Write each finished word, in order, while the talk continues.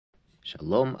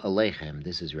Shalom Aleichem,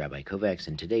 this is Rabbi Kovacs,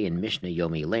 and today in Mishnah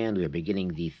Yomi land we are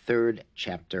beginning the third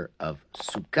chapter of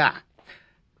Sukkah,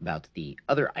 about the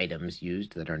other items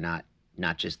used that are not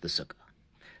just the Sukkah.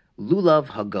 Lulav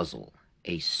hagazul,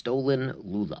 a stolen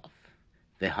lulav.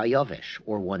 Vehayavesh,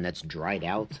 or one that's dried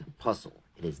out, puzzle.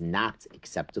 It is not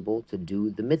acceptable to do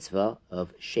the mitzvah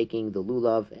of shaking the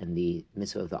lulav and the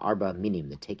mitzvah of the arba minim,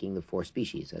 the taking the four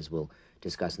species, as we'll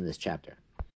discuss in this chapter.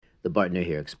 The Bartner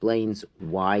here explains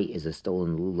why is a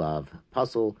stolen lulav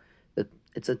puzzle.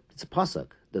 It's a pasuk.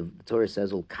 The Torah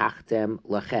says, "Ulkachtem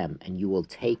lachem," and you will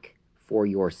take for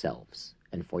yourselves.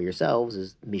 And for yourselves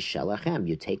is mishalachem.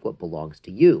 You take what belongs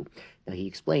to you. Now he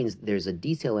explains there's a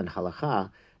detail in halacha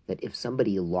that if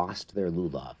somebody lost their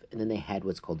lulav and then they had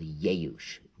what's called a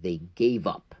yeyush, they gave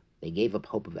up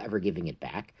hope of ever giving it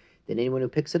back, then anyone who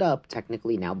picks it up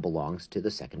technically now belongs to the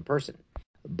second person.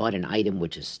 But an item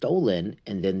which is stolen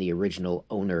and then the original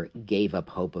owner gave up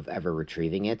hope of ever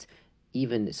retrieving it,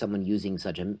 even someone using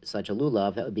such a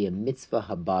lulav, that would be a mitzvah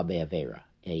haba be'avera,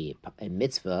 a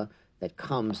mitzvah that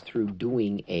comes through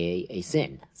doing a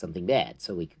sin, something bad.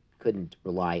 So we couldn't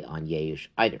rely on yeyush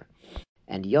either.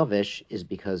 And yavish is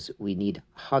because we need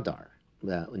hadar.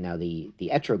 Now the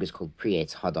etrog is called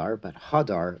prietz hadar, but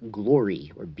hadar,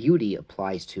 glory or beauty,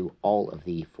 applies to all of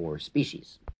the four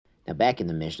species. Now back in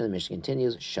the Mishnah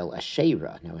continues, Shel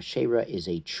Asherah. Now Asherah is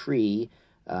a tree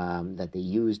that they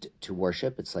used to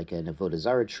worship. It's like an Avodah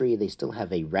Zarah tree. They still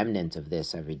have a remnant of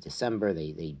this every December.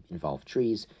 They involve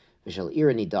trees. V'shel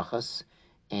Ir Nidachas,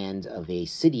 and of a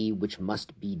city which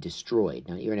must be destroyed.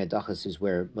 Now Ir Nidachas is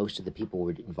where most of the people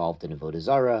were involved in Avodah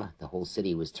Zarah. The whole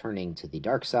city was turning to the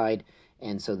dark side.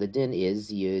 And so the din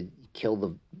is you kill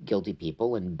the guilty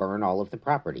people and burn all of the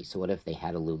property. So what if they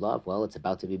had a lulav? Well, it's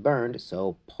about to be burned,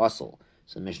 so puzzle.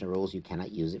 So the Mishnah rules you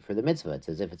cannot use it for the mitzvah. It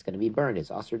says if it's going to be burned,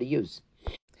 it's asur to use.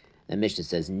 The Mishnah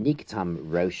says niktam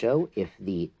rosho, if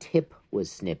the tip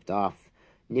was snipped off,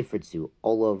 nifritzu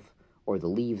olav, or the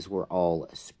leaves were all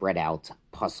spread out,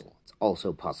 puzzle. It's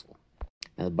also puzzle.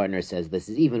 Now the Bartner says this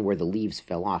is even where the leaves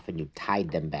fell off and you tied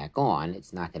them back on.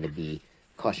 It's not going to be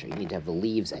kosher. You need to have the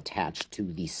leaves attached to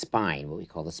the spine. What we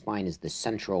call the spine is the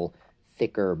central,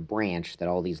 thicker branch that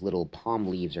all these little palm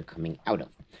leaves are coming out of.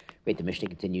 Right, the Mishnah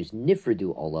continues,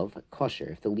 nifredu olav, kosher.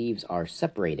 If the leaves are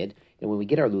separated, and when we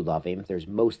get our lulavim, there's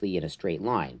mostly in a straight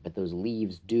line, but those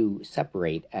leaves do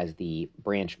separate as the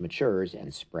branch matures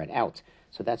and spread out.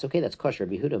 So that's okay, that's kosher.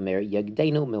 Bihuda mer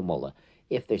yagdeinu milmola.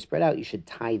 If they're spread out, you should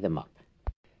tie them up.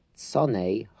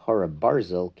 Sane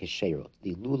harabarzel kesherot,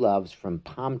 the lulavs from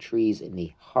palm trees in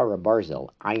the harabarzel,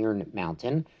 Iron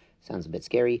Mountain, sounds a bit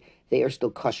scary, they are still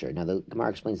kosher. Now the Gemara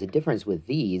explains the difference with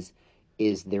these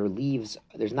is their leaves,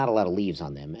 there's not a lot of leaves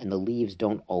on them, and the leaves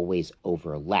don't always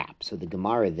overlap. So the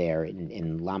Gemara there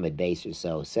in Lamed Beis or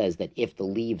so says that if the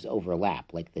leaves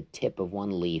overlap, like the tip of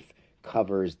one leaf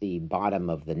covers the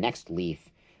bottom of the next leaf,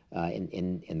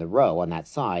 in the row on that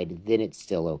side, then it's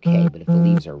still okay. But if the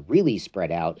leaves are really spread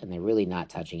out and they're really not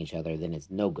touching each other, then it's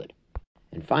no good.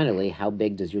 And finally, how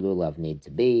big does your lulav need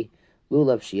to be?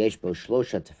 Lulav sheyesh bo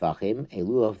shlosha tefachim, a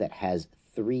lulav that has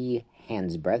 3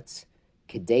 hands breadths,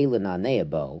 kedei l'nanea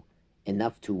bo,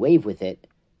 enough to wave with it,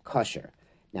 kosher.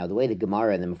 Now the way the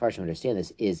Gemara and the Mefarshim understand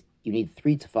this is you need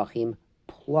 3 tefachim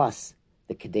plus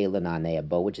the kedei l'nanea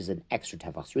bo, which is an extra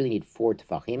tefach. So you really need 4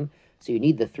 tefachim. So you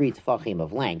need the 3 tefachim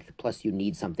of length, plus you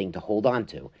need something to hold on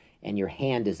to. And your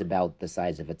hand is about the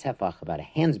size of a tefach, about a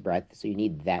hand's breadth, so you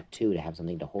need that too to have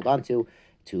something to hold on to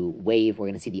wave. We're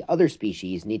going to see the other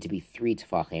species need to be 3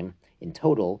 tefachim in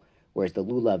total, whereas the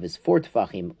lulav is 4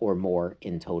 tefachim or more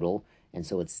in total, and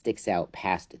so it sticks out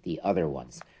past the other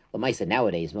ones. L'maisa,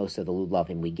 nowadays, most of the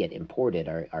lulavim we get imported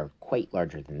are quite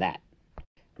larger than that.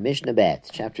 Mishnah Bet,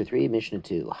 Chapter 3, Mishnah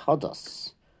 2,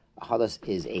 Hadas. A hadas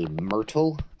is a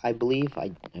myrtle, I believe.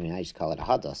 I just call it a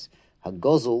hadas.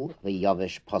 Hagozul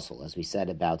v'yavish puzzle. As we said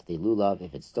about the lulav,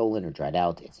 if it's stolen or dried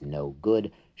out, it's no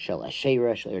good. Shel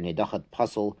asherah, shel nedachat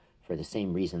puzzle. For the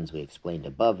same reasons we explained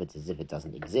above, it's as if it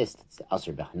doesn't exist. It's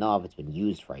asur b'hanav. It's been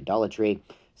used for idolatry.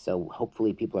 So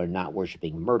hopefully people are not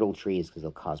worshiping myrtle trees because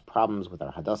they'll cause problems with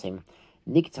our hadasim.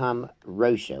 Niktam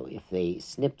rosho. If they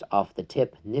snipped off the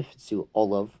tip, nifzu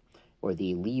olav, or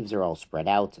the leaves are all spread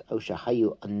out,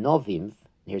 Oshahayu anovim,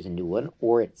 here's a new one,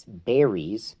 or it's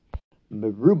berries,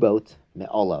 merubot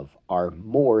me'olav, are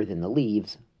more than the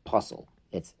leaves, puzzle.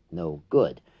 It's no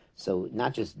good. So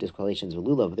not just disqualifications of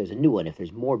lulav, but there's a new one. If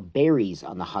there's more berries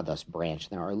on the hadas branch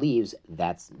than there are leaves,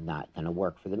 that's not going to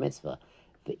work for the mitzvah.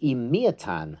 The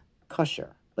imiatan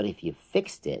kosher, but if you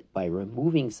fixed it by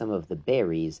removing some of the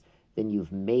berries, then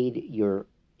you've made your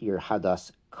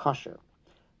hadas kosher.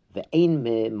 Ve'ein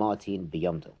me'matin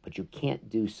b'Yom Tov, but you can't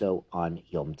do so on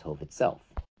Yom Tov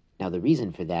itself. Now, the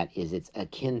reason for that is it's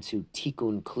akin to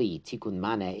tikkun kli. Tikkun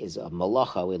mana is a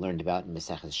malacha we learned about in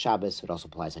Maseches Shabbos. It also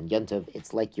applies on Yom Tov.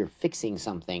 It's like you're fixing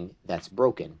something that's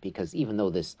broken, because even though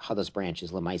this Hadas branch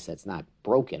is lemaisa, it's not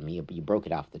broken. I mean, you broke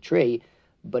it off the tree,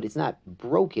 but it's not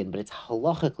broken, but it's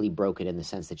halachically broken in the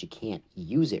sense that you can't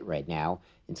use it right now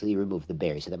until you remove the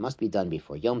berry. So that must be done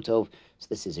before Yom Tov. So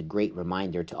this is a great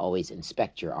reminder to always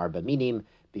inspect your arba minim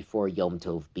before Yom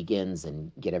Tov begins and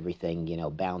get everything,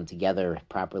 bound together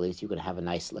properly, so you can have a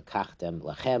nice lekachtem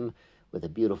lachem with a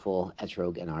beautiful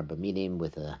etrog and arba minim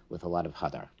with a lot of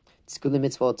hadar. Tzkulim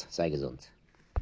mitzvot, sei gesund.